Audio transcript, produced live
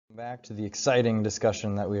Back to the exciting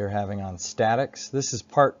discussion that we are having on statics. This is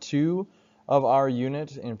part 2 of our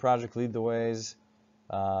unit in Project Lead the Way's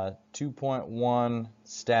 2.1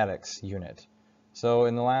 statics unit. So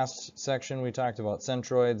in the last section we talked about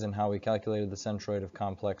centroids and how we calculated the centroid of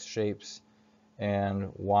complex shapes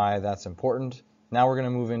and why that's important. Now we're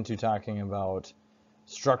going to move into talking about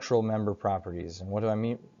structural member properties. And what do I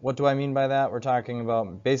mean? What do I mean by that? We're talking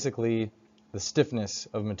about basically the stiffness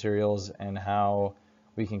of materials and how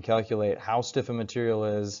we can calculate how stiff a material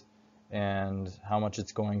is and how much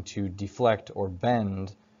it's going to deflect or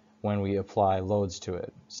bend when we apply loads to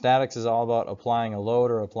it. Statics is all about applying a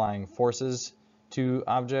load or applying forces to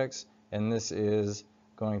objects, and this is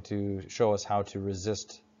going to show us how to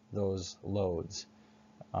resist those loads.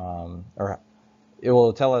 Or it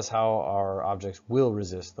will tell us how our objects will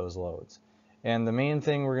resist those loads. And the main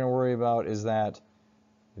thing we're going to worry about is that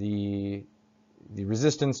the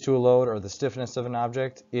resistance to a load or the stiffness of an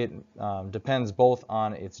object, it depends both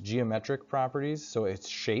on its geometric properties, so its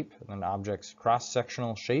shape, an object's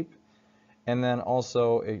cross-sectional shape, and then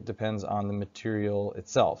also it depends on the material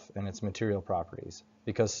itself and its material properties,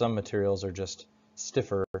 because some materials are just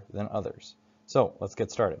stiffer than others. So let's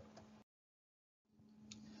get started.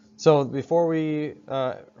 So before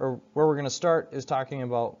where we're going to start is talking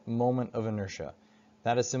about moment of inertia.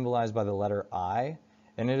 That is symbolized by the letter I.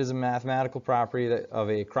 And it is a mathematical property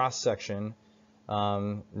of a cross-section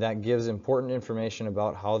that gives important information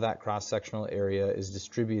about how that cross-sectional area is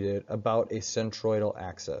distributed about a centroidal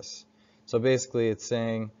axis. So basically it's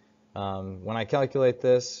saying when I calculate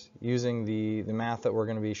this using the math that we're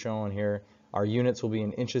going to be showing here, our units will be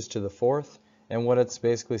in inches to the fourth. And what it's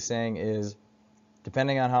basically saying is,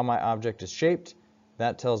 depending on how my object is shaped,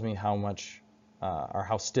 that tells me how much or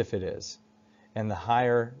how stiff it is. And the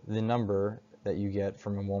higher the number that you get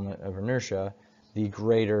from a moment of inertia, the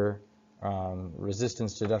greater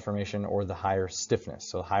resistance to deformation or the higher stiffness.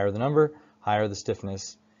 So higher the number, higher the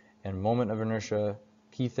stiffness. And moment of inertia,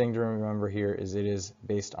 key thing to remember here is it is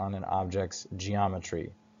based on an object's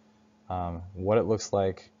geometry, what it looks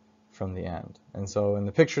like from the end. And so in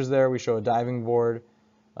the pictures there we show a diving board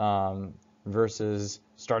versus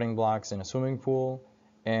starting blocks in a swimming pool,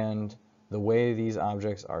 and the way these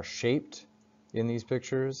objects are shaped in these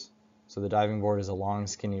pictures. So the diving board is a long,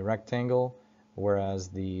 skinny rectangle, whereas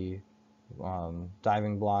the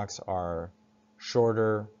diving blocks are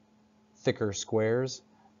shorter, thicker squares.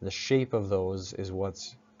 The shape of those is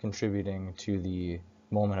what's contributing to the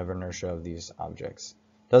moment of inertia of these objects.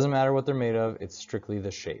 Doesn't matter what they're made of, it's strictly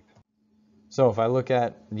the shape. So if I look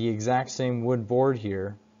at the exact same wood board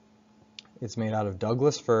here, it's made out of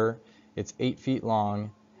Douglas fir, it's 8 feet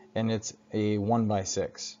long, and it's a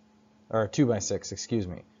 1x6, or 2x6, excuse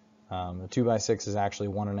me. The 2x6 is actually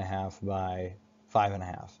 1.5 by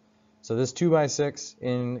 5.5. So this 2x6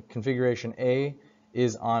 in configuration A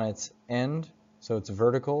is on its end, so it's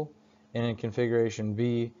vertical, and in configuration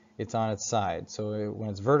B, it's on its side. So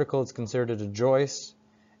when it's vertical, it's considered a joist,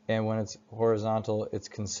 and when it's horizontal, it's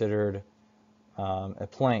considered a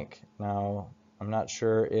plank. Now, I'm not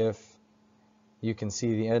sure if you can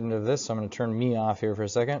see the end of this, so I'm going to turn me off here for a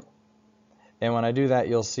second. And when I do that,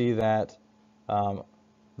 you'll see that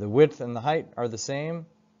the width and the height are the same,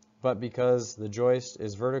 but because the joist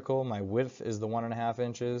is vertical, my width is the 1.5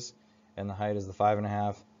 inches and the height is the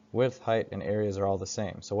 5.5. Width, height, and areas are all the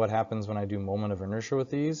same. So what happens when I do moment of inertia with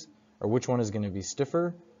these, or which one is going to be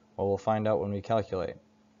stiffer? Well, we'll find out when we calculate.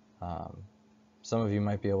 Some of you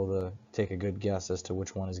might be able to take a good guess as to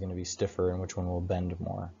which one is going to be stiffer and which one will bend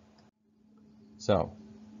more. So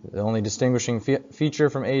the only distinguishing feature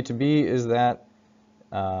from A to B is that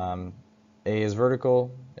A is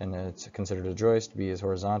vertical and it's considered a joist, B is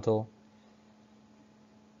horizontal.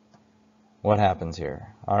 What happens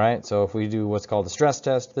here? Alright, so if we do what's called a stress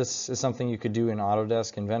test, this is something you could do in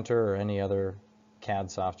Autodesk Inventor or any other CAD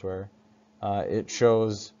software. It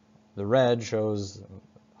shows, the red shows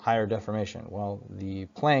higher deformation. Well, the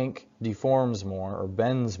plank deforms more or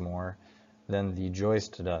bends more than the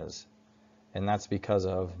joist does, and that's because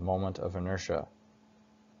of moment of inertia.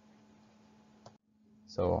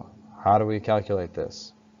 So how do we calculate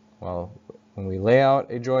this? Well, when we lay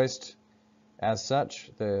out a joist as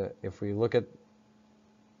such, if we look at,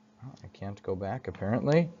 oh, I can't go back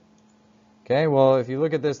apparently. Okay, well if you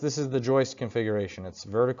look at this, this is the joist configuration. It's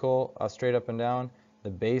vertical, straight up and down.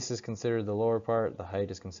 The base is considered the lower part, the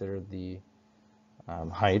height is considered the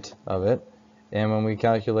height of it. And when we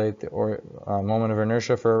calculate the moment of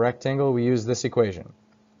inertia for a rectangle, we use this equation.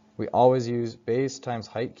 We always use base times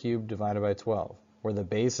height cubed divided by 12, where the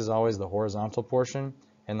base is always the horizontal portion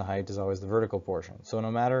and the height is always the vertical portion. So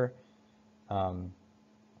no matter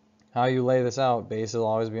how you lay this out, base will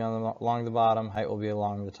always be along the bottom, height will be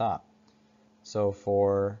along the top. So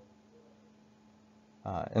for,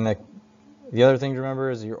 and the other thing to remember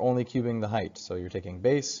is you're only cubing the height. So you're taking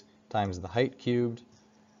base times the height cubed,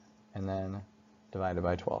 and then divided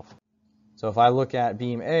by 12. So if I look at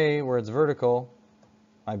beam A, where it's vertical,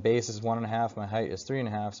 my base is 1.5, my height is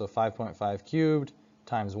 3.5, so 5.5 cubed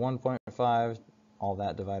times 1.5, all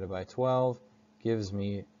that divided by 12, gives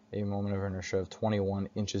me a moment of inertia of 21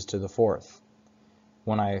 inches to the fourth.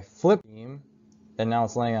 When I flip beam, and now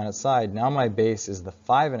it's laying on its side, now my base is the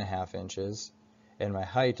 5.5 inches, and my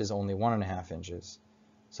height is only 1.5 inches.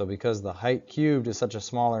 So because the height cubed is such a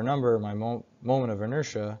smaller number, my moment of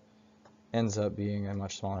inertia ends up being a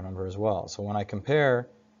much smaller number as well. So when I compare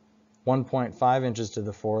 1.5 inches to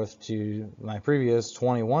the fourth to my previous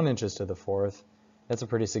 21 inches to the fourth, that's a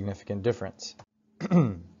pretty significant difference.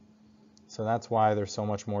 So that's why there's so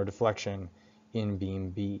much more deflection in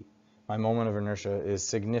beam B. My moment of inertia is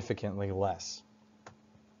significantly less.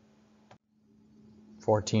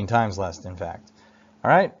 14 times less, in fact. All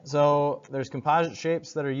right, so there's composite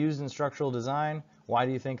shapes that are used in structural design. Why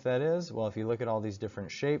do you think that is? Well, if you look at all these different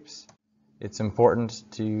shapes, it's important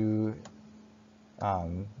to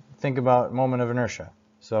think about moment of inertia.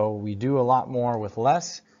 So we do a lot more with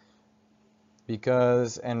less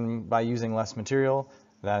and by using less material,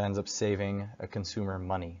 that ends up saving a consumer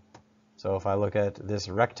money. So if I look at this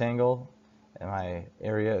rectangle, and my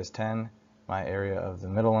area is 10, my area of the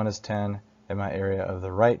middle one is 10, and my area of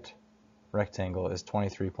the right rectangle is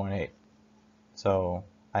 23.8. So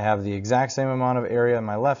I have the exact same amount of area in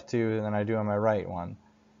my left two than I do on my right one.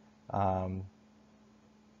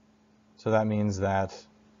 So that means that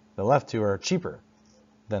the left two are cheaper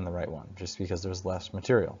than the right one, just because there's less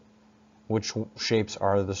material. Which shapes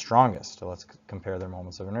are the strongest? So let's compare their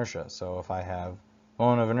moments of inertia. So if I have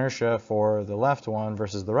moment of inertia for the left one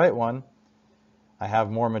versus the right one, I have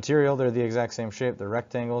more material. They're the exact same shape. They're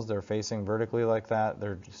rectangles. They're facing vertically like that.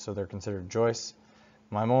 So they're considered joists.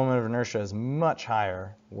 My moment of inertia is much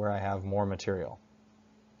higher where I have more material.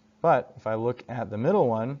 But if I look at the middle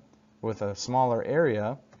one with a smaller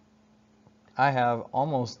area, I have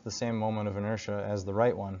almost the same moment of inertia as the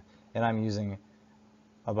right one, and I'm using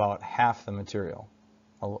about half the material,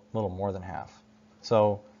 a little more than half.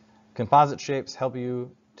 So composite shapes help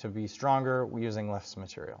you to be stronger using less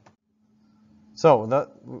material. So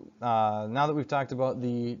now that we've talked about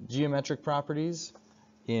the geometric properties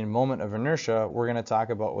in moment of inertia, we're going to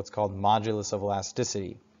talk about what's called modulus of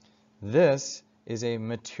elasticity. This is a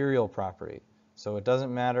material property. So it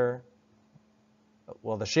doesn't matter,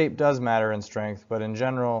 well, the shape does matter in strength, but in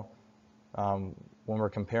general, when we're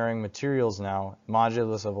comparing materials now,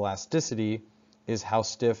 modulus of elasticity is how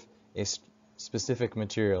stiff a specific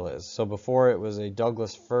material is. So before it was a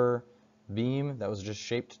Douglas fir beam that was just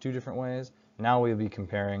shaped two different ways. Now we'll be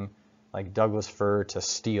comparing like Douglas fir to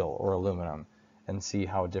steel or aluminum and see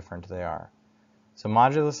how different they are. So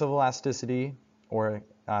modulus of elasticity, or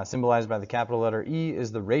symbolized by the capital letter E,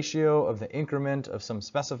 is the ratio of the increment of some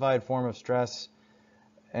specified form of stress,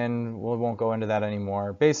 and we won't go into that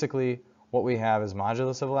anymore. Basically, what we have is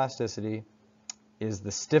modulus of elasticity is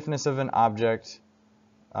the stiffness of an object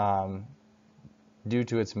due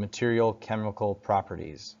to its material chemical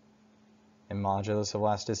properties. And modulus of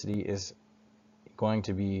elasticity is going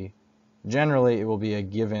to be, generally it will be a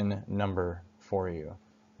given number for you.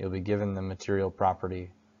 You'll be given the material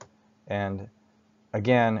property. And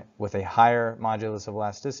again, with a higher modulus of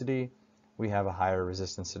elasticity, we have a higher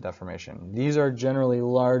resistance to deformation. These are generally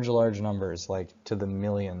large numbers, like to the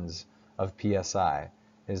millions of PSI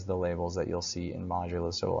is the labels that you'll see in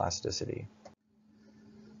modulus of elasticity.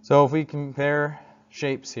 So if we compare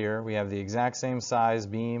shapes here, we have the exact same size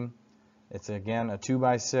beam. It's again a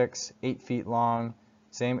 2x6, 8 feet long,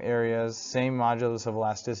 same areas, same modulus of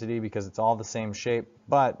elasticity because it's all the same shape,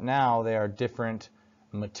 but now they are different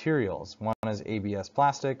materials. One is ABS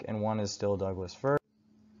plastic and one is still Douglas fir.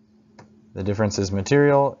 The difference is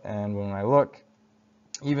material, and when I look,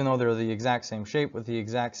 even though they're the exact same shape with the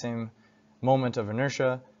exact same moment of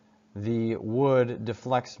inertia, the wood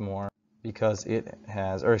deflects more because it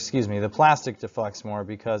has, or excuse me, the plastic deflects more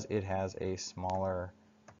because it has a smaller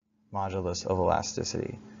modulus of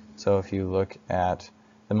elasticity. So if you look at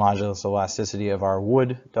the modulus of elasticity of our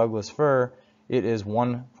wood Douglas fir, it is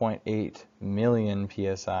 1.8 million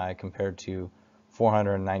psi compared to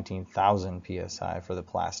 419,000 psi for the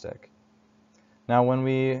plastic. Now when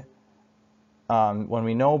we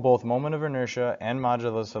know both moment of inertia and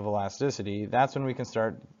modulus of elasticity, that's when we can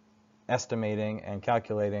start estimating and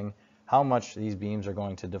calculating how much these beams are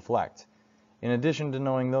going to deflect. In addition to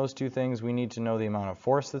knowing those two things, we need to know the amount of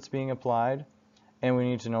force that's being applied and we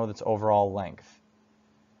need to know its overall length.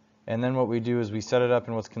 And then what we do is we set it up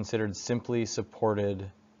in what's considered simply supported,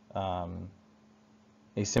 a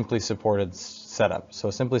simply supported setup.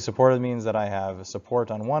 So simply supported means that I have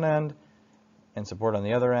support on one end and support on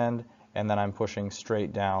the other end, and then I'm pushing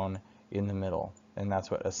straight down in the middle. And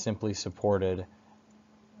that's what a simply supported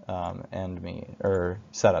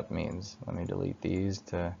setup means. Let me delete these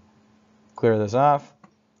to clear this off.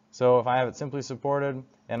 So if I have it simply supported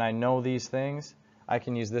and I know these things, I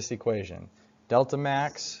can use this equation. Delta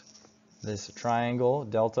max, this triangle,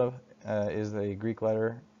 delta is the Greek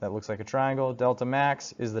letter that looks like a triangle. Delta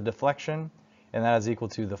max is the deflection, and that is equal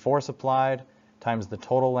to the force applied times the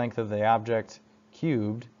total length of the object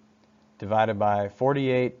cubed divided by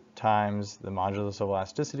 48 times the modulus of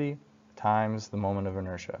elasticity times the moment of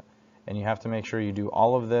inertia. And you have to make sure you do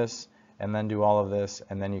all of this and then do all of this,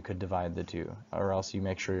 and then you could divide the two, or else you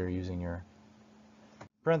make sure you're using your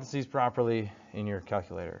parentheses properly in your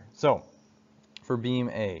calculator. So for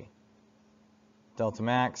beam A, delta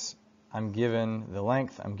max, I'm given the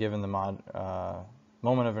length, I'm given the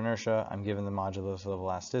moment of inertia, I'm given the modulus of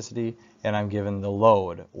elasticity, and I'm given the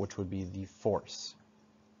load, which would be the force.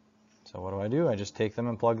 So what do? I just take them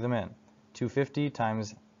and plug them in. 250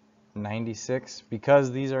 times 96.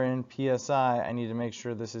 Because these are in PSI, I need to make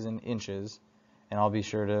sure this is in inches, and I'll be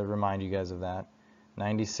sure to remind you guys of that.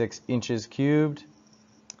 96 inches cubed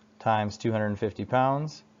times 250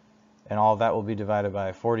 pounds. And all of that will be divided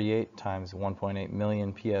by 48 times 1.8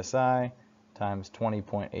 million PSI times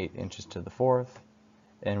 20.8 inches to the fourth.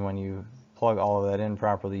 And when you plug all of that in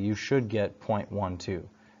properly, you should get 0.12.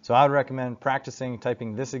 So I would recommend practicing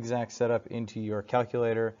typing this exact setup into your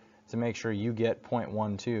calculator to make sure you get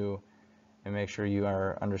 0.12 and make sure you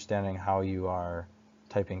are understanding how you are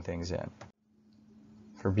typing things in.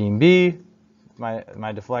 For beam B,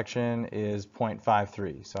 my deflection is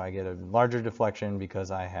 0.53. So I get a larger deflection because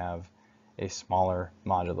I have a smaller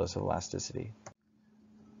modulus of elasticity.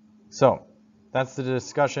 So that's the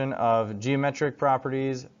discussion of geometric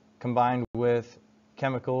properties combined with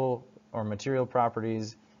chemical or material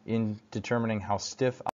properties in determining how stiff